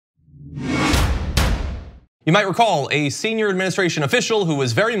You might recall a senior administration official who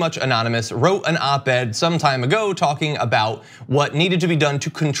was very much anonymous wrote an op-ed some time ago talking about what needed to be done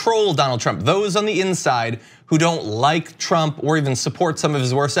to control Donald Trump. Those on the inside who don't like Trump or even support some of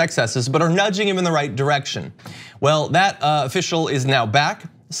his worst excesses, but are nudging him in the right direction. Well, that official is now back,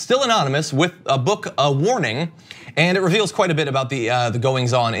 still anonymous, with a book, A Warning, and it reveals quite a bit about the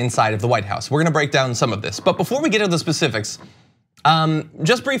goings on inside of the White House. We're gonna break down some of this, but before we get into the specifics,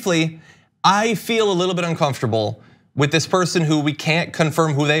 just briefly, I feel a little bit uncomfortable with this person who we can't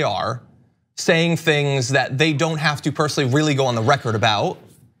confirm who they are, saying things that they don't have to personally really go on the record about,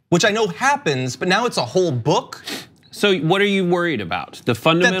 which I know happens, but now it's a whole book. So what are you worried about? The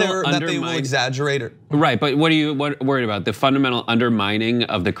fundamental that they will exaggerate it. Right, but what are you worried about? The fundamental undermining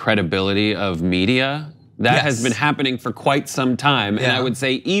of the credibility of media? That has been happening for quite some time. And I would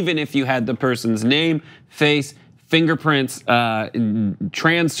say even if you had the person's name, face, fingerprints,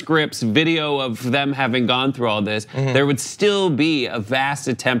 transcripts, video of them having gone through all this, there would still be a vast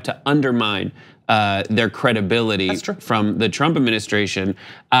attempt to undermine their credibility from the Trump administration,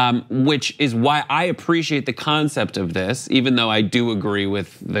 which is why I appreciate the concept of this, even though I do agree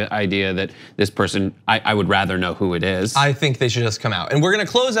with the idea that this person, I would rather know who it is. I think they should just come out. And we're gonna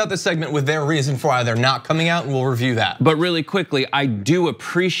close out this segment with their reason for why they're not coming out, and we'll review that. But really quickly, I do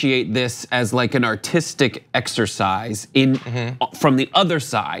appreciate this as like an artistic exercise from the other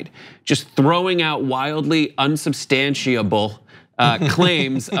side, just throwing out wildly unsubstantiable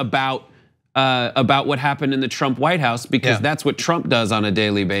claims about what happened in the Trump White House, because that's what Trump does on a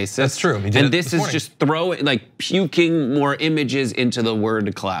daily basis. That's true. And this is just puking more images into the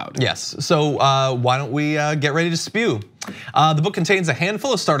word cloud. Yes, so why don't we get ready to spew? The book contains a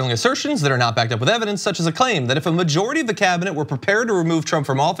handful of startling assertions that are not backed up with evidence, such as a claim that if a majority of the cabinet were prepared to remove Trump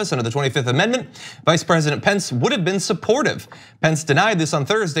from office under the 25th Amendment, Vice President Pence would have been supportive. Pence denied this on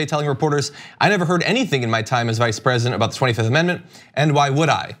Thursday, telling reporters, "I never heard anything in my time as Vice President about the 25th Amendment, and why would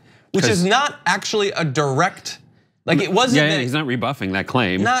I?" Which is not actually a direct, like it wasn't. Yeah, he's not rebuffing that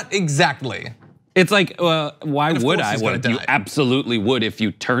claim. Not exactly. It's like, why would I? Well, you absolutely would if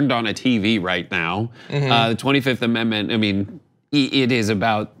you turned on a TV right now. The 25th Amendment, I mean, it is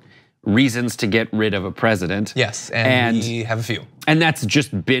about reasons to get rid of a president. Yes, and we have a few. And that's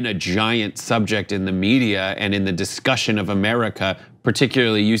just been a giant subject in the media and in the discussion of America,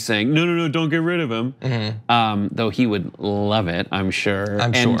 particularly you saying, no, don't get rid of him. Though he would love it, I'm sure.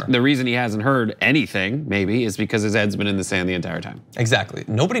 I'm sure. The reason he hasn't heard anything, maybe, is because his head's been in the sand the entire time. Exactly,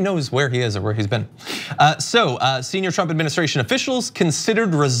 nobody knows where he is or where he's been. Senior Trump administration officials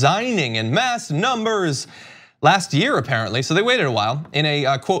considered resigning in mass numbers last year, apparently, so they waited a while, in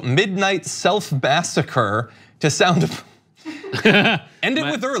a quote, midnight self-massacre to sound end it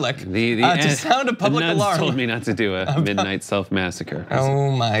with Ehrlich, to sound a public the nuns alarm. Told me not to do a midnight self-massacre.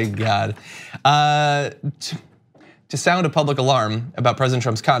 Oh my God. To sound a public alarm about President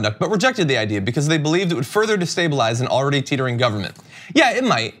Trump's conduct, but rejected the idea because they believed it would further destabilize an already teetering government. Yeah, it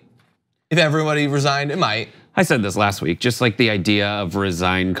might. If everybody resigned, it might. I said this last week, just like the idea of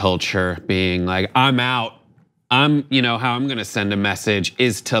resign culture being like, I'm out. How I'm gonna send a message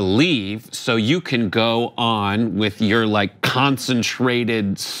is to leave so you can go on with your like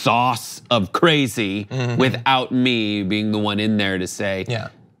concentrated sauce of crazy without me being the one in there to say,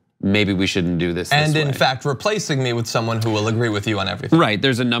 maybe we shouldn't do this and way. In fact, replacing me with someone who will agree with you on everything. Right,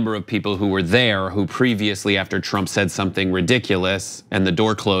 there's a number of people who were there who previously, after Trump said something ridiculous and the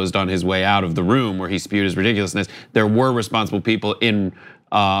door closed on his way out of the room where he spewed his ridiculousness, there were responsible people in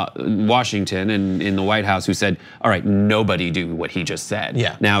Washington and in the White House who said, all right, nobody do what he just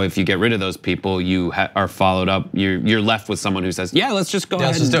said. Now, if you get rid of those people, you are followed up, you're left with someone who says, yeah, let's just go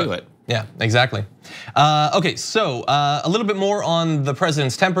ahead and do it. Yeah, exactly. Okay, so a little bit more on the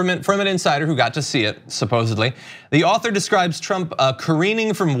president's temperament from an insider who got to see it, supposedly. The author describes Trump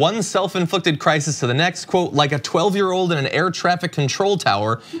careening from one self-inflicted crisis to the next, quote, like a 12-year-old in an air traffic control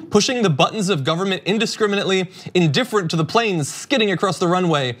tower, pushing the buttons of government indiscriminately, indifferent to the planes skidding across the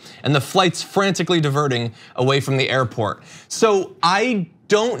runway and the flights frantically diverting away from the airport. So I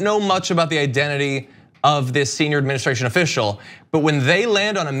don't know much about the identity of this senior administration official, but when they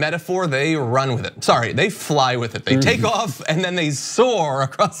land on a metaphor, they run with it. Sorry, they fly with it. They take off and then they soar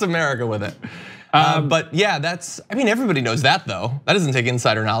across America with it. But yeah, I mean, everybody knows that though. That doesn't take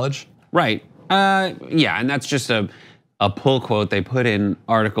insider knowledge. Right, yeah, and that's just a pull quote they put in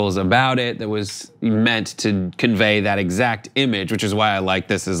articles about it that was meant to convey that exact image, which is why I like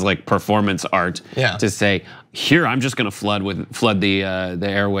this as like performance art. To say, here, I'm just gonna flood the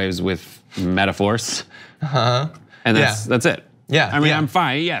airwaves with metaphors. And that's it. Yeah. I mean, I'm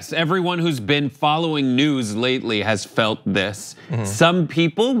fine. Yes, everyone who's been following news lately has felt this. Some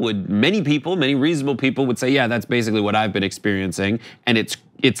people many reasonable people would say, yeah, that's basically what I've been experiencing, and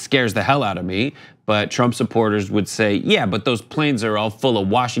it scares the hell out of me. But Trump supporters would say, yeah, but those planes are all full of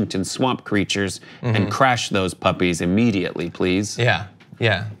Washington swamp creatures, and crash those puppies immediately, please.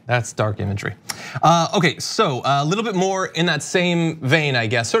 Yeah, that's dark imagery. Okay, so a little bit more in that same vein, I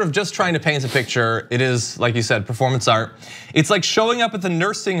guess, sort of just trying to paint a picture. It is, like you said, performance art. It's like showing up at the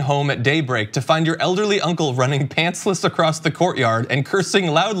nursing home at daybreak to find your elderly uncle running pantsless across the courtyard and cursing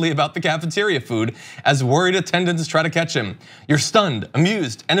loudly about the cafeteria food as worried attendants try to catch him. You're stunned,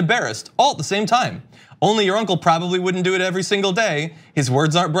 amused, and embarrassed all at the same time. Only your uncle probably wouldn't do it every single day. His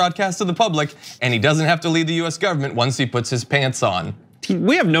words aren't broadcast to the public, and he doesn't have to lead the US government once he puts his pants on.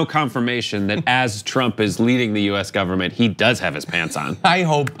 We have no confirmation that as Trump is leading the US government, he does have his pants on. I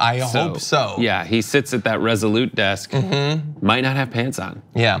hope so. Yeah, he sits at that Resolute desk, might not have pants on.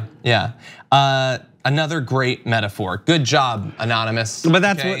 Yeah. Another great metaphor. Good job, Anonymous. But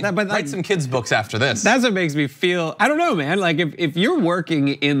that's okay? Write some kids' books after this. That's what makes me feel, I don't know, man. Like if you're working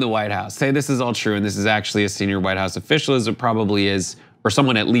in the White House, say this is all true and this is actually a senior White House official, as it probably is, or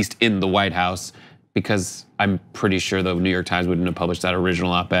someone at least in the White House, because I'm pretty sure the New York Times wouldn't have published that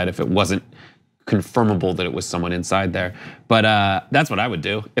original op-ed if it wasn't confirmable that it was someone inside there. But that's what I would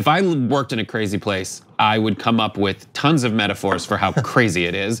do. If I worked in a crazy place, I would come up with tons of metaphors for how crazy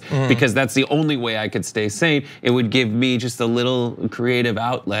it is, because that's the only way I could stay sane. It would give me just a little creative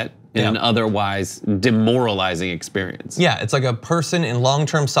outlet in an otherwise demoralizing experience. Yeah, it's like a person in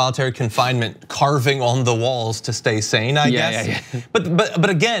long-term solitary confinement carving on the walls to stay sane, I guess. Yeah. But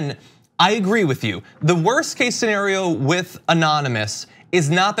again, I agree with you. The worst case scenario with Anonymous is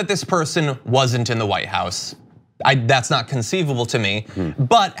not that this person wasn't in the White House. That's not conceivable to me.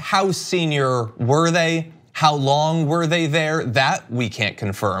 But how senior were they? How long were they there? That we can't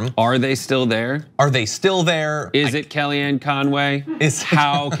confirm. Are they still there? Are they still there? Is it Kellyanne Conway?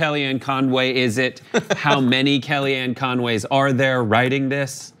 How Kellyanne Conway is it? How many Kellyanne Conways are there writing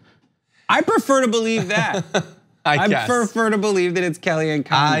this? I prefer to believe that. I prefer to believe that it's Kellyanne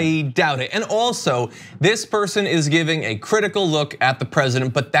Conway. I doubt it. And also, this person is giving a critical look at the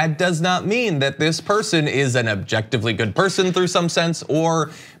president, but that does not mean that this person is an objectively good person through some sense, or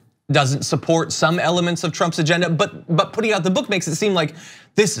doesn't support some elements of Trump's agenda. But putting out the book makes it seem like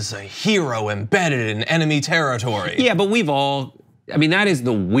this is a hero embedded in enemy territory. Yeah, but we've all, I mean, that is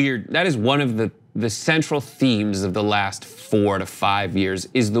one of the central themes of the last 4 to 5 years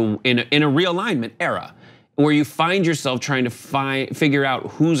is in a realignment era, where you find yourself trying to figure out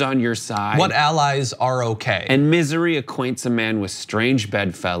who's on your side. What allies are okay. And misery acquaints a man with strange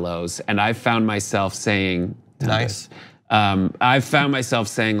bedfellows. And I found myself saying, nice. I've found myself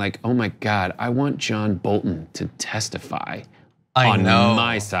saying like, oh my God, I want John Bolton to testify on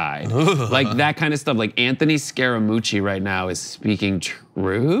my side. Like that kind of stuff. Like Anthony Scaramucci right now is speaking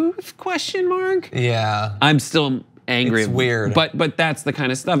truth, ? Yeah. I'm still angry. It's weird. But that's the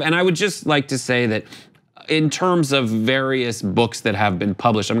kind of stuff. And I would just like to say that in terms of various books that have been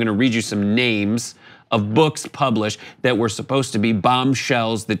published, I'm gonna read you some names of books published that were supposed to be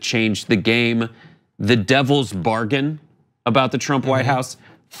bombshells that changed the game. The Devil's Bargain about the Trump White House,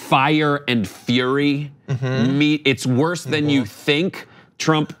 Fire and Fury, It's Worse Than You Think, which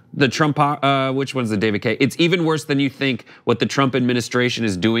one's the David K? It's Even Worse Than You Think, What the Trump Administration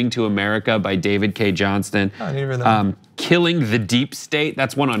is Doing to America by David K. Johnston. I didn't read that. Killing the Deep State,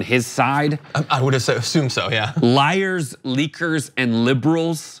 that's one on his side. I would assume so, yeah. Liars, Leakers, and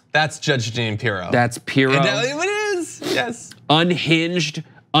Liberals. That's Judge Jean Pirro. That's Pirro. It is, yes. Unhinged,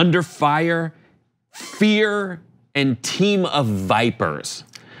 Under Fire, Fear, and Team of Vipers.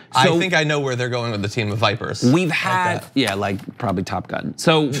 I think I know where they're going with the Team of Vipers. We've had, like probably Top Gun.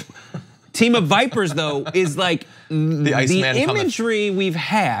 So Team of Vipers though is like the imagery we've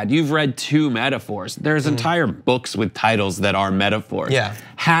had. You've read 2 metaphors. There's entire books with titles that are metaphors. Yeah.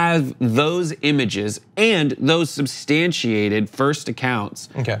 Have those images and those substantiated first accounts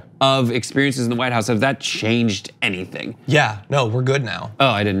of experiences in the White House, have that changed anything? Yeah, no, we're good now. Oh,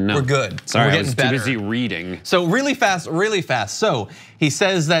 I didn't know. We're good. Sorry, we're I was too busy reading. So really fast. So he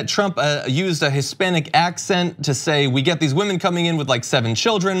says that Trump used a Hispanic accent to say, we get these women coming in with like 7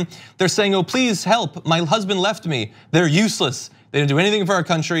 children. They're saying, oh, please help, my husband left me. They're useless. They didn't do anything for our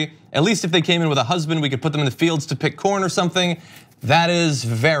country. At least if they came in with a husband, we could put them in the fields to pick corn or something. That is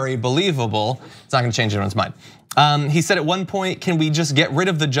very believable. It's not gonna change anyone's mind. He said at one point, can we just get rid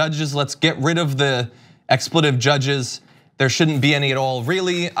of the judges? Let's get rid of the expletive judges. There shouldn't be any at all,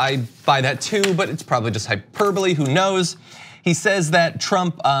 really. I buy that too, but it's probably just hyperbole, who knows? He says that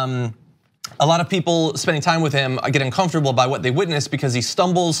Trump A lot of people spending time with him get uncomfortable by what they witness because he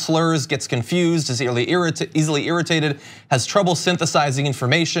stumbles, slurs, gets confused, is easily irritated, has trouble synthesizing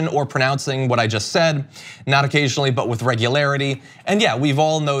information or pronouncing what I just said, not occasionally, but with regularity. And yeah, we've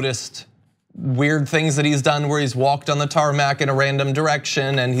all noticed weird things that he's done where he's walked on the tarmac in a random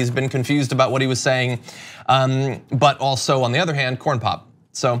direction and he's been confused about what he was saying. But also on the other hand, corn pop.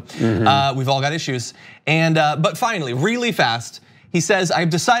 So we've all got issues. And but finally, really fast, he says, I've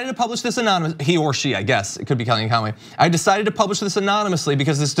decided to publish this anonymously, he or she, I guess, it could be Kellyanne Conway. I decided to publish this anonymously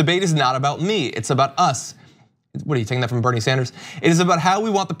because this debate is not about me, it's about us. What are you taking that from Bernie Sanders? It is about how we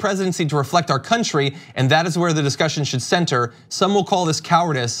want the presidency to reflect our country, and that is where the discussion should center. Some will call this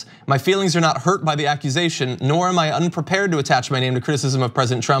cowardice. My feelings are not hurt by the accusation, nor am I unprepared to attach my name to criticism of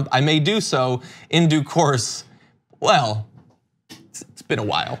President Trump. I may do so in due course. Well, it's been a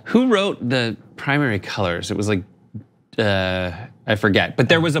while. Who wrote the primary colors? It was like, I forget, but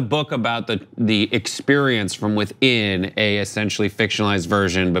there was a book about the experience from within a essentially fictionalized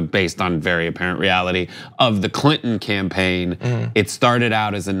version, but based on very apparent reality of the Clinton campaign. It started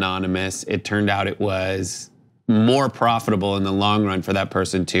out as anonymous. It turned out it was more profitable in the long run for that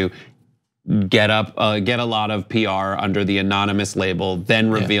person to get a lot of PR under the anonymous label,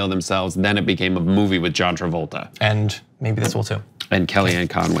 then reveal themselves. Then it became a movie with John Travolta. And maybe this will too. And Kellyanne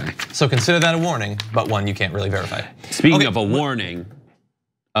Conway. So consider that a warning, but one you can't really verify. Speaking of a warning,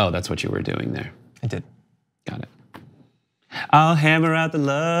 oh, that's what you were doing there. I did. Got it. I'll hammer out the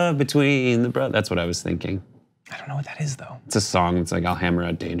love between the brothers. That's what I was thinking. I don't know what that is though. It's a song that's like, I'll hammer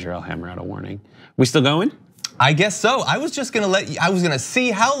out danger, I'll hammer out a warning. We still going? I guess so. I was just gonna I was gonna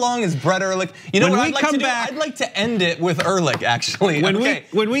see how long is Brett Ehrlich. You know what I'd like to do? I'd like to end it with Ehrlich, actually.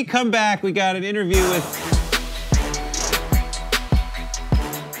 When we come back, we got an interview with.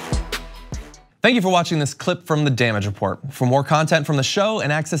 Thank you for watching this clip from the Damage Report. For more content from the show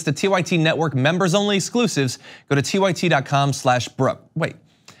and access to TYT Network members-only exclusives, go to tyt.com/Brooke. Wait,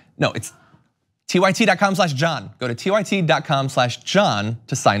 no, it's tyt.com/John. Go to tyt.com/John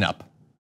to sign up.